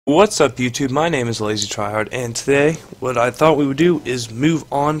What's up, YouTube? My name is TheLazyTryhard, and today what I thought we would do is move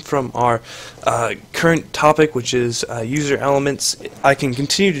on from our current topic, which is user elements. I can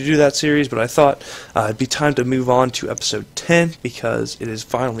continue to do that series, but I thought it'd be time to move on to episode 10 because it is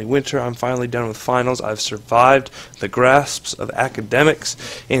finally winter. I'm finally done with finals. I've survived the grasps of academics,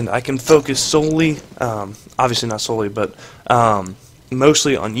 and I can focus solely, obviously not solely, but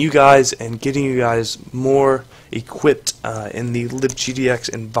mostly on you guys and getting you guys more equipped in the libgdx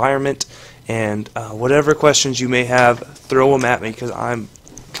environment, and whatever questions you may have, throw them at me because I'm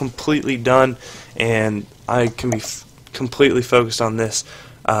completely done and I can be completely focused on this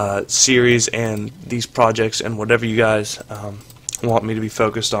series and these projects and whatever you guys want me to be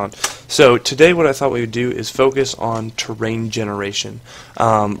focused on. So today what I thought we would do is focus on terrain generation.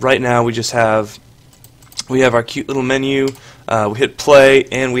 Right now we have our cute little menu, we hit play,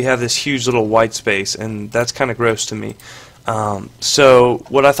 and we have this huge little white space, and that's kind of gross to me. So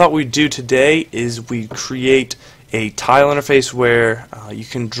what I thought we'd do today is we create a tile interface where you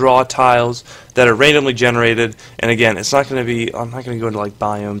can draw tiles that are randomly generated, and again, it's not going to be, I'm not going to go into like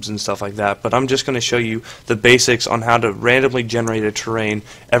biomes and stuff like that, but I'm just going to show you the basics on how to randomly generate a terrain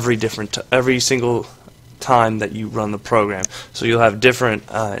every single time that you run the program. So you'll have different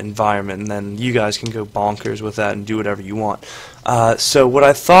environment, and then you guys can go bonkers with that and do whatever you want. So what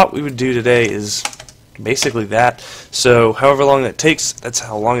I thought we would do today is basically that. So however long that takes, that's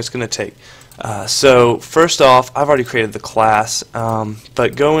how long it's going to take. So first off, I've already created the class,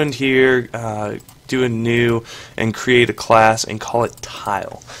 but go in here, do a new, and create a class and call it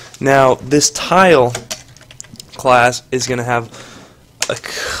tile. Now this tile class is going to have a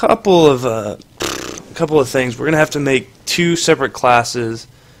couple of things. We're going to have to make two separate classes,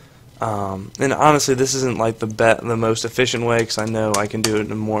 and honestly this isn't like the most efficient way because I know I can do it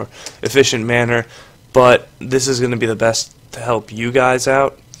in a more efficient manner, but this is going to be the best to help you guys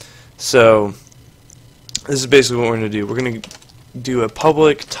out. So this is basically what we're going to do. We're going to do a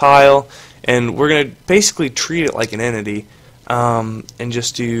public tile, and we're going to basically treat it like an entity, and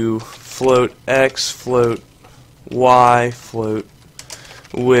just do float x, float y, float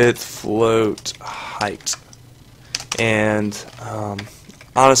width, float height. And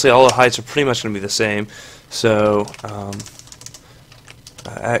honestly all the heights are pretty much going to be the same. So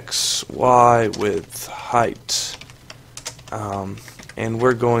x, y, width, height. And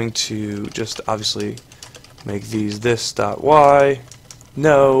we're going to just obviously make these this dot y,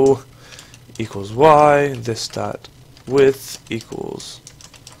 no, equals y, this dot width equals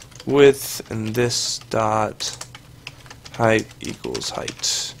width, and this dot height equals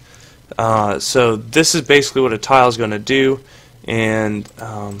height. So this is basically what a tile is going to do, and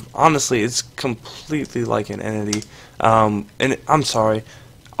honestly it's completely like an entity. And I'm sorry,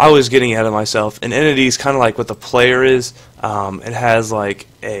 I was getting ahead of myself. An entity is kind of like what the player is. It has like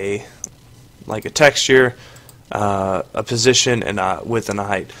a texture, a position, and a width and a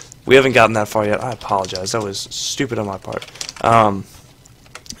height. We haven't gotten that far yet. I apologize. That was stupid on my part.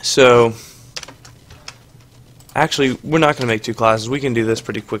 So actually, we're not going to make two classes. We can do this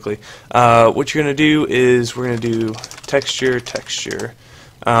pretty quickly. What you're going to do is we're going to do texture,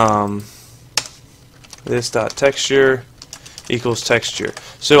 this dot texture equals texture.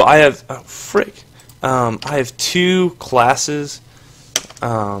 So I have I have two classes,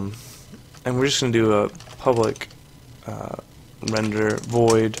 and we're just going to do a public render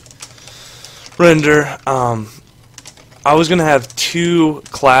void render. I was going to have two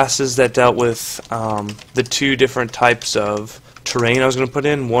classes that dealt with the two different types of terrain I was going to put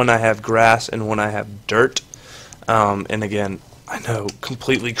in. One I have grass and one I have dirt. And again, I know,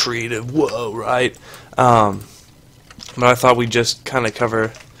 completely creative, whoa, right? But I thought we'd just kind of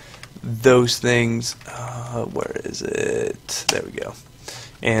cover those things. Where is it? There we go.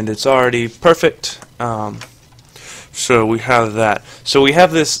 And it's already perfect. So we have that. So we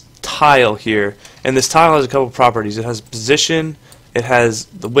have this tile here, and this tile has a couple properties. It has position, it has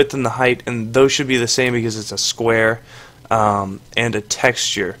the width and the height, and those should be the same because it's a square, and a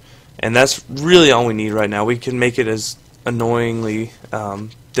texture, and that's really all we need right now. We can make it as annoyingly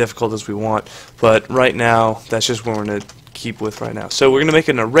difficult as we want, but right now that's just what we're going to keep with right now. So we're going to make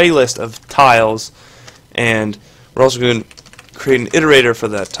an array list of tiles, and we're also going to create an iterator for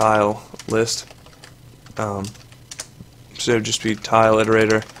that tile list. So just be tile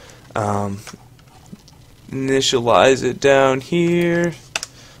iterator. Initialize it down here.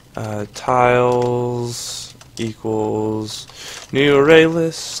 Tiles equals new array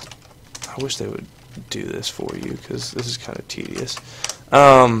list. I wish they would do this for you because this is kind of tedious.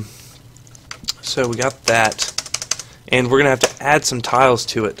 So we got that, and we're gonna have to add some tiles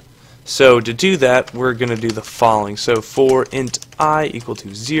to it. So to do that, we're going to do the following. So for int I equal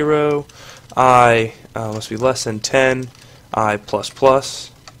to 0, I must be less than 10, I plus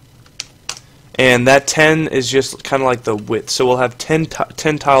plus. And that 10 is just kind of like the width. So we'll have 10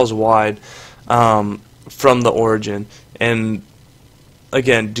 tiles wide from the origin. And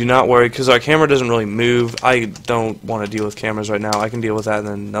again, do not worry, because our camera doesn't really move. I don't want to deal with cameras right now. I can deal with that in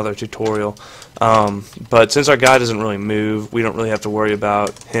another tutorial. But since our guy doesn't really move, we don't really have to worry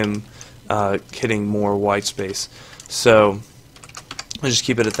about him hitting more white space. So I'll just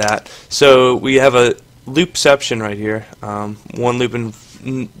keep it at that. So we have a loopception right here, one loop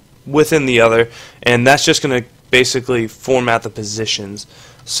within the other, and that's just going to basically format the positions.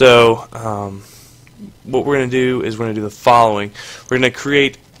 So what we're going to do is we're going to do the following. We're going to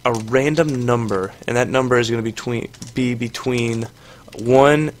create a random number, and that number is going to be between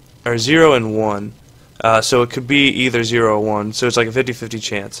 1 or 0 and 1. So it could be either 0 or 1, so it's like a 50-50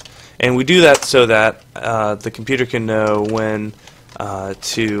 chance. And we do that so that the computer can know when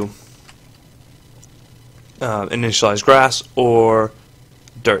to initialize grass or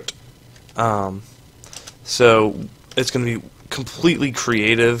dirt. So it's going to be completely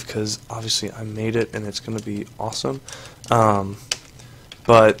creative, because obviously I made it and it's going to be awesome.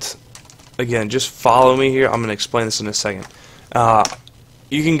 But again, just follow me here. I'm going to explain this in a second.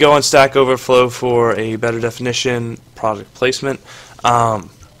 You can go on Stack Overflow for a better definition, product placement.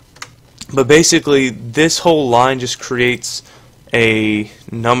 But basically, this whole line just creates a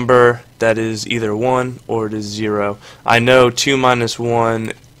number that is either 1 or it is 0. I know 2 minus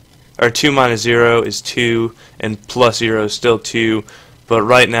 1 or 2 minus 0 is 2, and plus 0 is still 2. But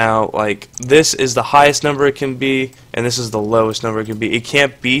right now, like, this is the highest number it can be, and this is the lowest number it can be. It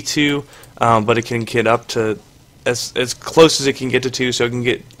can't be 2, but it can get up to as close as it can get to 2, so it can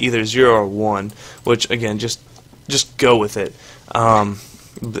get either 0 or 1, which again, just go with it.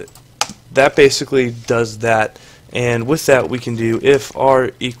 That basically does that, and with that we can do if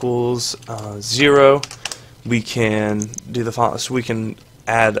r equals 0, we can do the following. So we can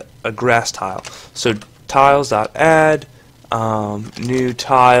add a grass tile. So tiles.add new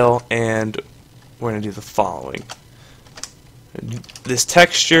tile, and we're going to do the following. This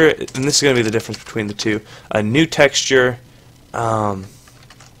texture, and this is going to be the difference between the two. A new texture, it's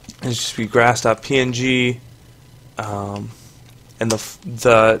just be grass.png, and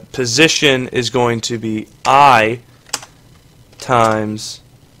the position is going to be I times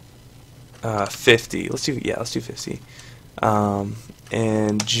 50. Let's do 50.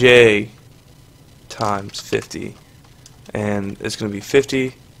 And J times 50, and it's going to be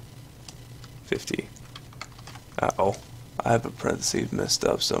 50, 50. Uh-oh, I have a parenthesis messed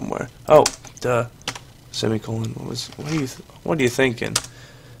up somewhere. Oh, duh. Semicolon. What are you thinking?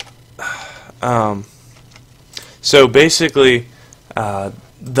 So basically,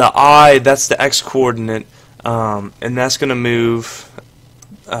 the I, that's the x coordinate, and that's going to move.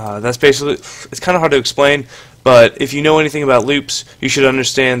 That's basically, it's kind of hard to explain, but if you know anything about loops, you should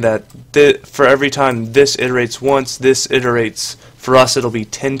understand that for every time this iterates once, this iterates, for us it'll be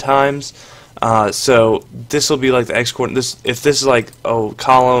 10 times. So this will be like the x coordinate. If this is like a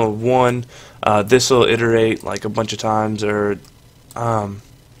column of 1, this will iterate like a bunch of times, or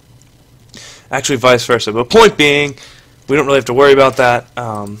actually vice versa. But point being, we don't really have to worry about that.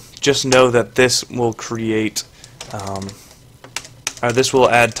 Just know that this will create, or this will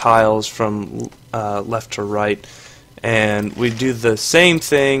add tiles from left to right, and we do the same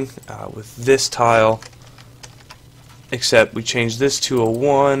thing with this tile, except we change this to a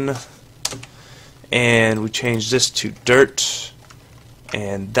 1, and we change this to dirt,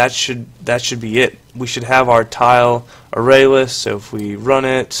 and that should be it. We should have our tile array list, so if we run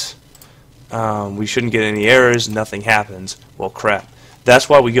it, we shouldn't get any errors, nothing happens. Well, crap. That's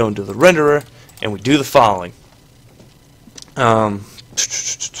why we go into the renderer and we do the following.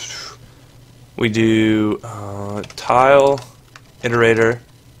 We do tile iterator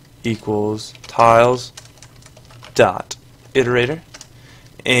equals tiles dot iterator,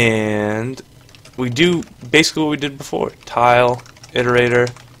 and we do basically what we did before. Tile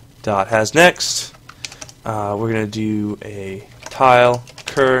iterator dot has next. We're going to do a tile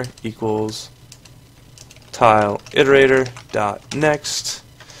cur equals tile iterator dot next,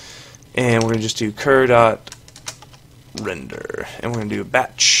 and we're going to just do cur dot render, and we're going to do a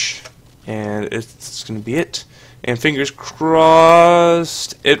batch, and it's going to be it. And fingers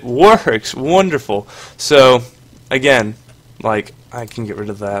crossed, it works. Wonderful. So again, like, I can get rid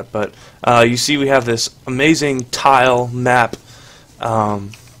of that, but you see we have this amazing tile map,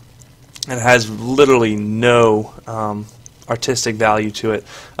 and it has literally no artistic value to it,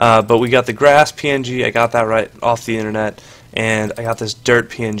 but we got the grass PNG. I got that right off the internet, and I got this dirt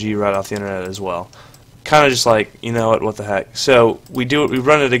PNG right off the internet as well. Kind of just like, you know what the heck. So we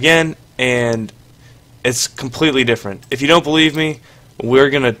run it again, and it's completely different. If you don't believe me, we're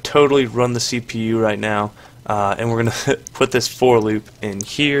going to totally run the CPU right now, and we're going to put this for loop in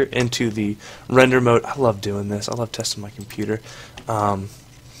here into the render mode. I love doing this. I love testing my computer. But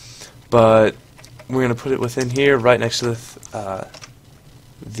we're going to put it within here right next to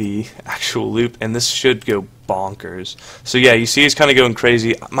the actual loop, and this should go bonkers. So yeah, you see it's kind of going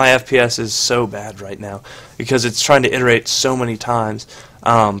crazy. My FPS is so bad right now because it's trying to iterate so many times,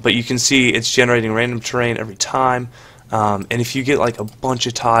 but you can see it's generating random terrain every time, and if you get like a bunch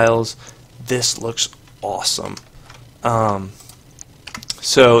of tiles, this looks awesome.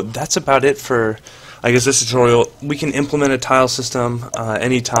 So that's about it for, I guess, this tutorial. We can implement a tile system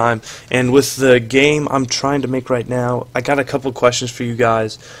anytime, and with the game I'm trying to make right now, I got a couple questions for you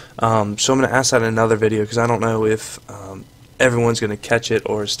guys, so I'm going to ask that in another video because I don't know if everyone's going to catch it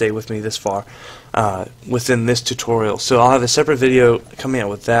or stay with me this far within this tutorial. So I'll have a separate video coming out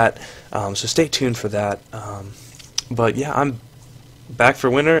with that, so stay tuned for that. But yeah, I'm back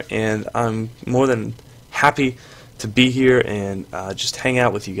for winter, and I'm more than happy to be here and just hang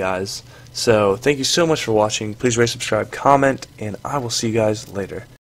out with you guys. So thank you so much for watching. Please rate, subscribe, comment, and I will see you guys later.